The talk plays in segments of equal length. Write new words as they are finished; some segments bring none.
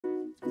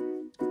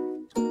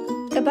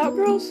About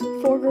girls,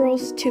 for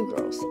girls, to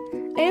girls.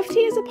 AFT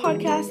is a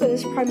podcast that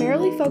is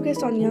primarily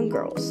focused on young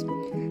girls.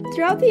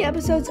 Throughout the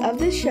episodes of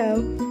this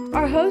show,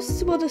 our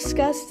hosts will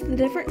discuss the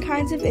different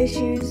kinds of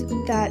issues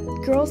that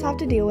girls have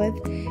to deal with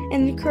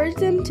and encourage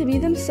them to be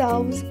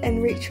themselves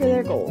and reach for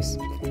their goals.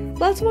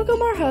 Let's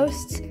welcome our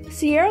hosts,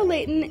 Sierra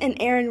Layton and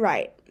Aaron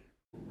Wright.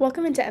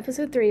 Welcome into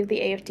episode 3 of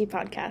the AFT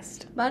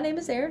podcast. My name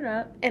is Aaron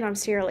Wright. And I'm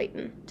Sierra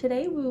Layton.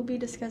 Today we will be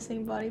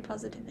discussing body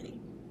positivity.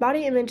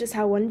 Body image is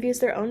how one views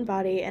their own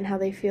body and how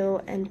they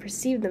feel and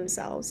perceive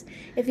themselves.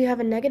 If you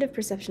have a negative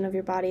perception of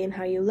your body and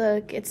how you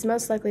look, it's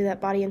most likely that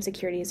body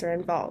insecurities are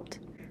involved.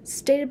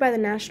 Stated by the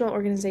National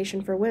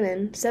Organization for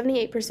Women,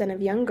 78%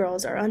 of young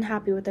girls are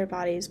unhappy with their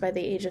bodies by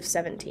the age of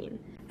 17.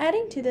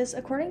 Adding to this,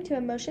 according to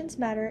Emotions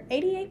Matter,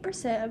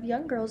 88% of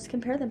young girls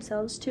compare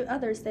themselves to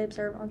others they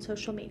observe on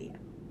social media.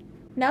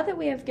 Now that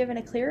we have given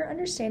a clearer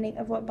understanding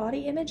of what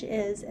body image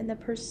is and the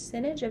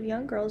percentage of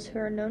young girls who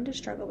are known to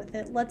struggle with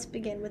it, let's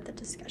begin with the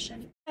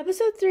discussion.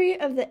 Episode 3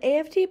 of the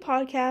AFT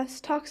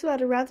podcast talks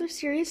about a rather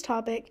serious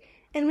topic,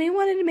 and we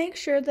wanted to make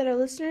sure that our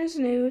listeners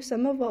knew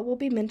some of what will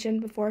be mentioned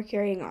before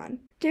carrying on.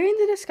 During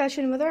the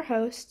discussion with our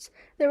hosts,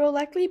 there will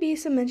likely be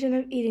some mention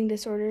of eating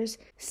disorders.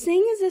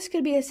 Seeing as this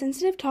could be a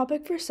sensitive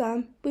topic for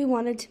some, we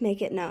wanted to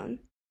make it known.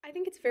 I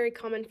think it's very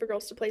common for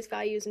girls to place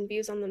values and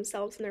views on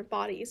themselves and their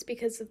bodies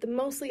because of the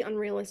mostly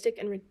unrealistic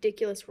and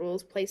ridiculous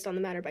rules placed on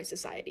the matter by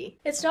society.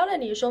 It's not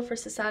unusual for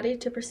society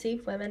to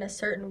perceive women a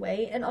certain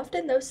way, and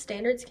often those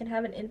standards can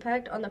have an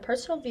impact on the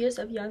personal views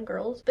of young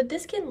girls, but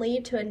this can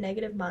lead to a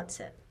negative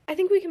mindset. I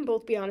think we can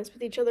both be honest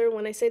with each other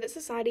when I say that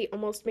society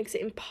almost makes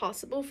it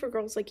impossible for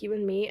girls like you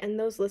and me and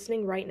those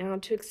listening right now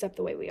to accept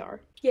the way we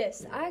are.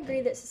 Yes, I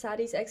agree that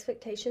society's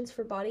expectations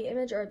for body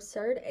image are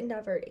absurd and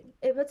diverting.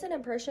 It puts an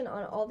impression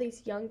on all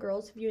these young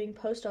girls viewing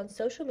posts on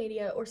social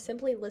media or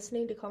simply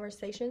listening to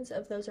conversations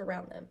of those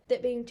around them,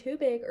 that being too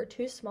big or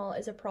too small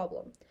is a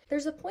problem.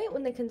 There's a point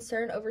when the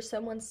concern over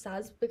someone's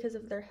size because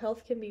of their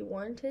health can be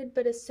warranted,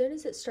 but as soon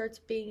as it starts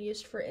being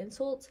used for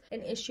insults,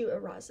 an issue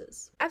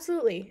arises.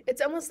 Absolutely.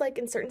 It's almost like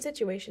in certain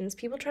situations,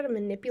 people try to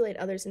manipulate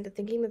others into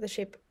thinking that the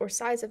shape or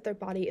size of their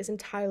body is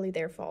entirely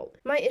their fault.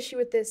 My issue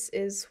with this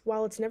is,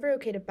 while it's never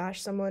okay to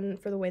bash someone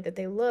for the way that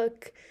they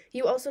look,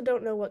 you also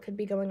don't know what could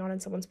be going on in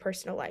someone's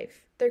personal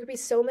life. There could be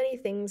so many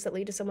things that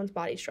lead to someone's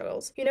body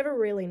struggles. You never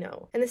really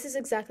know. And this is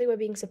exactly why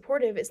being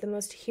supportive is the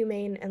most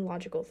humane and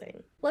logical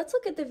thing. Let's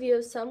look at the view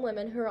of some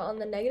women who are on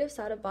the negative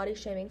side of body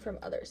shaming from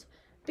others.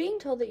 Being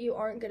told that you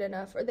aren't good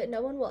enough or that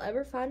no one will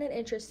ever find an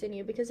interest in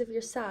you because of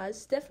your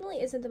size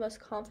definitely isn't the most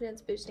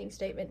confidence-boosting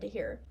statement to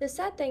hear. The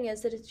sad thing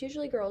is that it's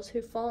usually girls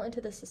who fall into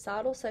the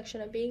societal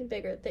section of being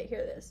bigger that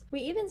hear this.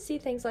 We even see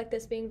things like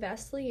this being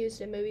vastly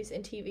used in movies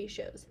and TV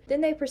shows. Then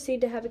they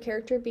proceed to have a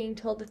character being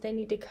told that they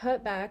need to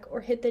cut back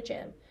or hit the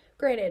gym.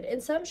 Granted, in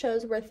some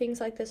shows where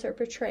things like this are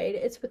portrayed,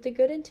 it's with the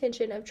good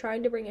intention of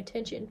trying to bring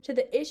attention to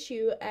the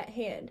issue at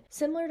hand,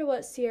 similar to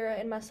what Sierra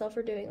and myself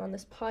are doing on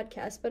this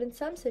podcast, but in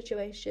some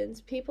situations,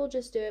 people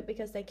just do it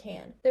because they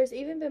can. There's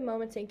even been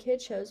moments in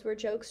kid shows where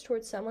jokes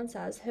towards someone's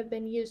size have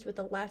been used with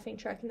a laughing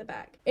track in the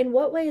back. In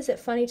what way is it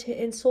funny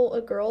to insult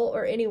a girl,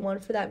 or anyone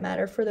for that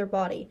matter, for their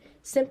body?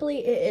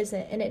 Simply, it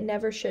isn't, and it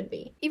never should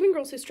be. Even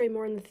girls who stray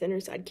more on the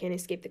thinner side can't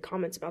escape the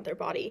comments about their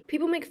body.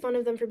 People make fun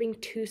of them for being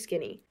too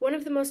skinny. One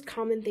of the most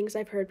common things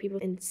I've heard people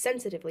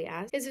insensitively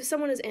ask is if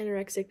someone is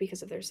anorexic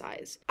because of their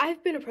size.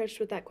 I've been approached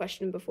with that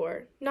question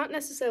before, not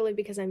necessarily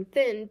because I'm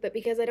thin, but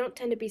because I don't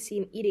tend to be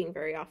seen eating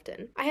very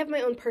often. I have my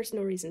own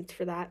personal reasons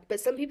for that, but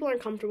some people aren't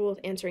comfortable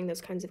with answering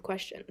those kinds of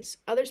questions.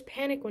 Others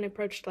panic when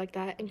approached like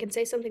that and can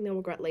say something they'll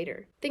regret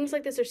later. Things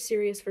like this are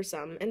serious for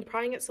some, and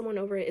prying at someone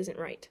over it isn't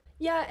right.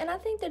 Yeah, and I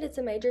think that it's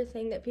a major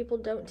thing that people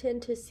don't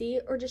tend to see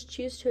or just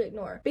choose to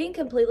ignore. Being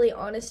completely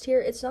honest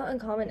here, it's not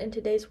uncommon in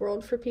today's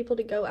world for people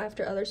to go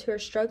after others who are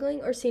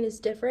struggling or seen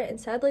as different,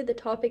 and sadly the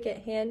topic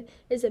at hand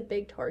is a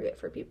big target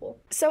for people.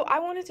 So I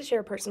wanted to share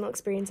a personal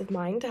experience of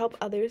mine to help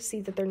others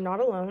see that they're not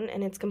alone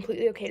and it's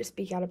completely okay to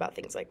speak out about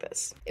things like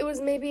this. It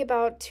was maybe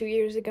about 2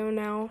 years ago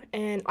now,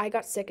 and I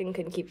got sick and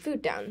couldn't keep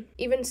food down.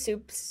 Even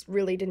soups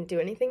really didn't do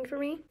anything for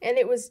me, and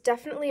it was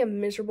definitely a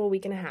miserable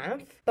week and a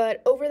half,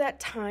 but over that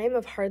time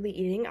of hardly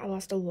eating, I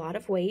lost a lot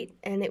of weight,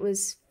 and it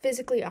was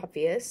physically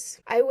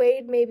obvious. I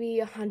weighed maybe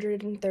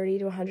 130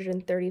 to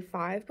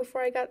 135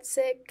 before I got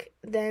sick.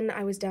 Then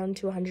I was down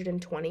to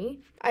 120.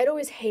 I'd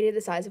always hated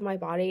the size of my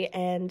body,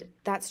 and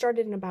that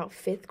started in about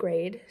 5th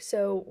grade.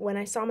 So when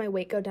I saw my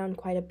weight go down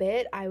quite a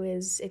bit, I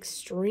was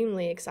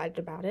extremely excited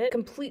about it,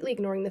 completely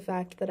ignoring the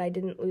fact that I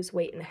didn't lose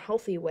weight in a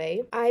healthy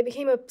way. I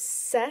became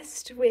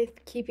obsessed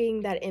with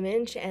keeping that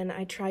image, and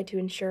I tried to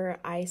ensure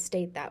I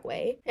stayed that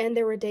way. And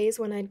there were days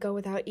when I'd go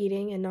without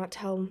eating and not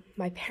tell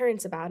my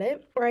parents about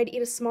it, or I'd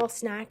eat a small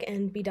snack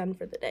and be done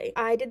for the day.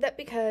 I did that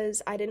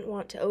because I didn't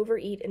want to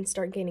overeat and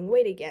start gaining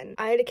weight again.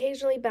 I'd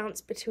occasionally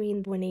bounce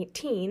between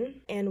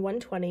 118 and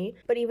 120,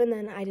 but even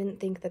then I didn't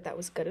think that that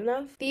was good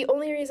enough. The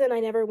only reason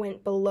I never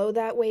went below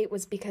that weight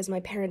was because my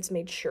parents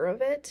made sure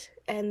of it,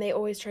 and they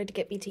always tried to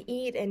get me to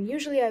eat, and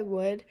usually I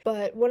would,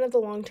 but one of the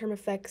long-term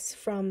effects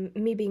from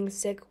me being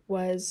sick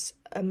was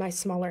my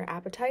smaller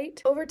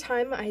appetite. Over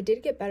time, I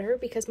did get better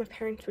because my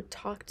parents would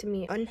talk to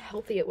me how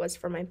unhealthy it was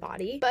for my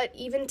body, but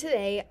even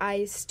today,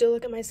 I still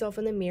look at myself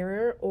in the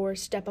mirror or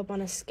step up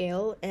on a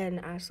scale and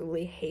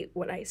absolutely hate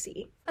what I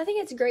see. I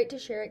think it's great to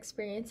share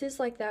experiences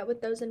like that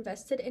with those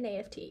invested in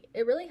AFT.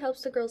 It really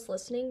helps the girls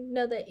listening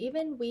know that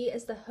even we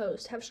as the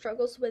host have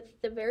struggles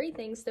with the very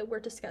things that we're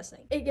discussing.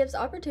 It gives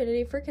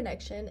opportunity for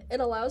connection.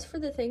 It allows for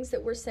the things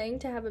that we're saying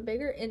to have a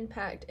bigger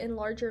impact and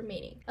larger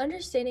meaning.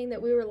 Understanding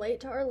that we relate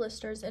to our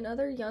listeners and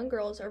other young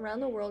girls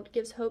around the world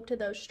gives hope to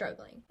those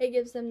struggling. It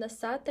gives them the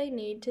sight they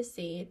need to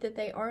see that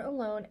they aren't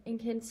alone and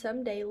can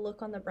someday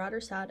look on the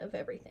brighter side of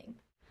everything.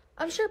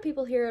 I'm sure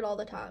people hear it all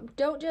the time.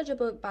 Don't judge a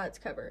book by its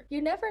cover.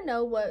 You never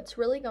know what's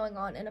really going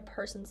on in a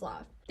person's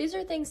life. These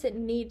are things that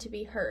need to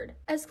be heard.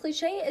 As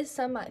cliche as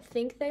some might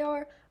think they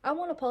are, I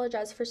won't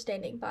apologize for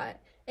standing by it,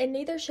 and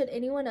neither should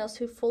anyone else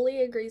who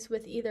fully agrees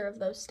with either of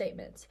those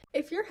statements.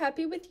 If you're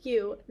happy with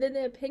you, then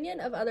the opinion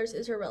of others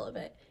is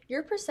irrelevant.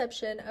 Your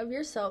perception of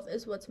yourself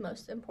is what's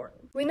most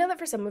important. We know that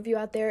for some of you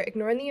out there,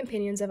 ignoring the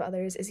opinions of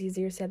others is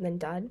easier said than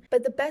done,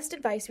 but the best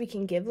advice we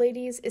can give,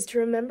 ladies, is to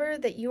remember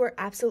that you are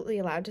absolutely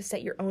allowed to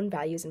set your own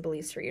values and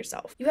beliefs for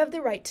yourself. You have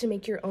the right to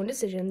make your own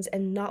decisions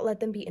and not let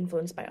them be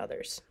influenced by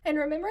others. And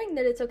remembering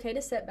that it's okay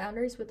to set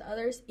boundaries with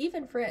others,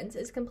 even friends,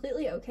 is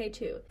completely okay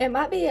too. It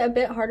might be a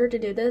bit harder to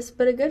do this,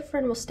 but a good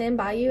friend will stand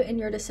by you in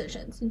your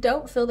decisions.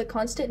 Don't feel the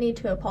constant need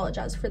to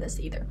apologize for this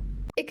either.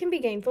 It can be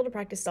gainful to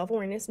practice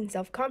self-awareness and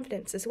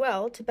self-confidence as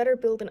well to better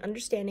build an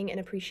understanding and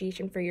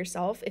appreciation for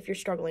yourself if you're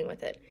struggling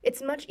with it.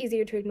 It's much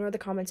easier to ignore the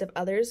comments of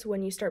others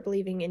when you start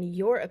believing in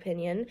your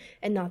opinion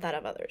and not that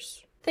of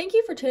others. Thank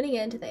you for tuning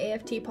in to the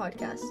AFT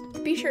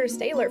podcast. Be sure to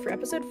stay alert for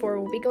episode 4.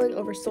 We'll be going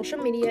over social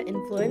media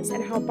influence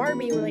and how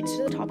Barbie relates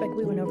to the topic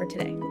we went over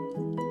today.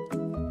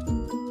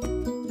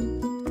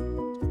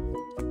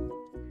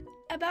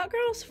 About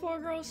Girls, For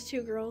Girls,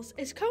 Two Girls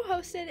is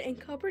co-hosted and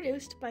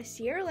co-produced by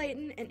Sierra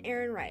Layton and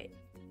Aaron Wright.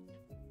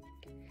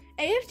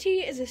 AFT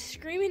is a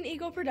Screamin'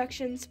 Eagle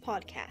Productions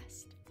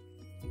podcast.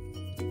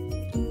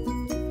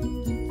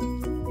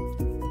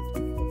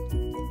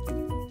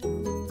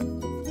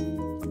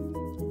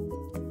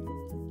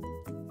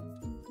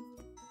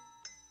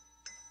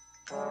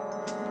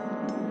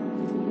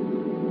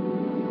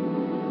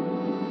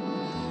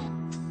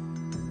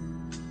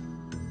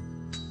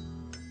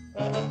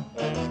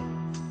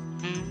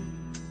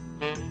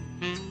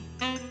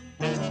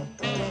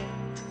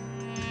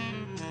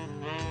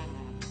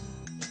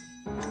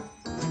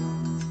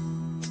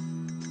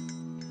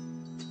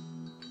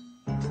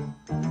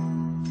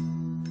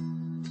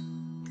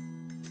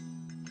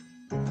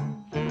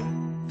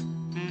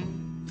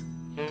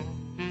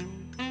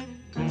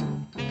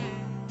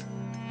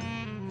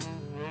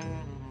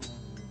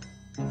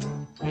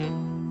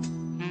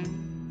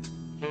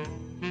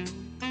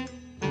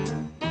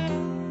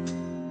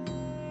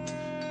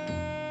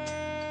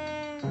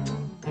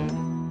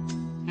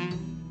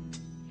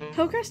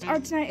 Hillcrest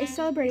Arts Night is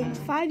celebrating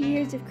 5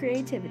 years of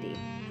creativity.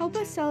 Help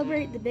us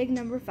celebrate the big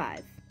number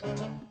 5.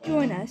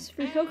 Join us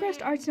for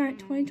Hillcrest Arts Night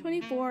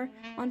 2024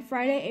 on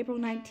Friday, April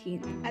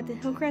 19th at the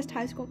Hillcrest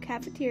High School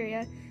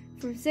cafeteria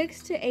from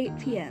 6 to 8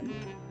 p.m.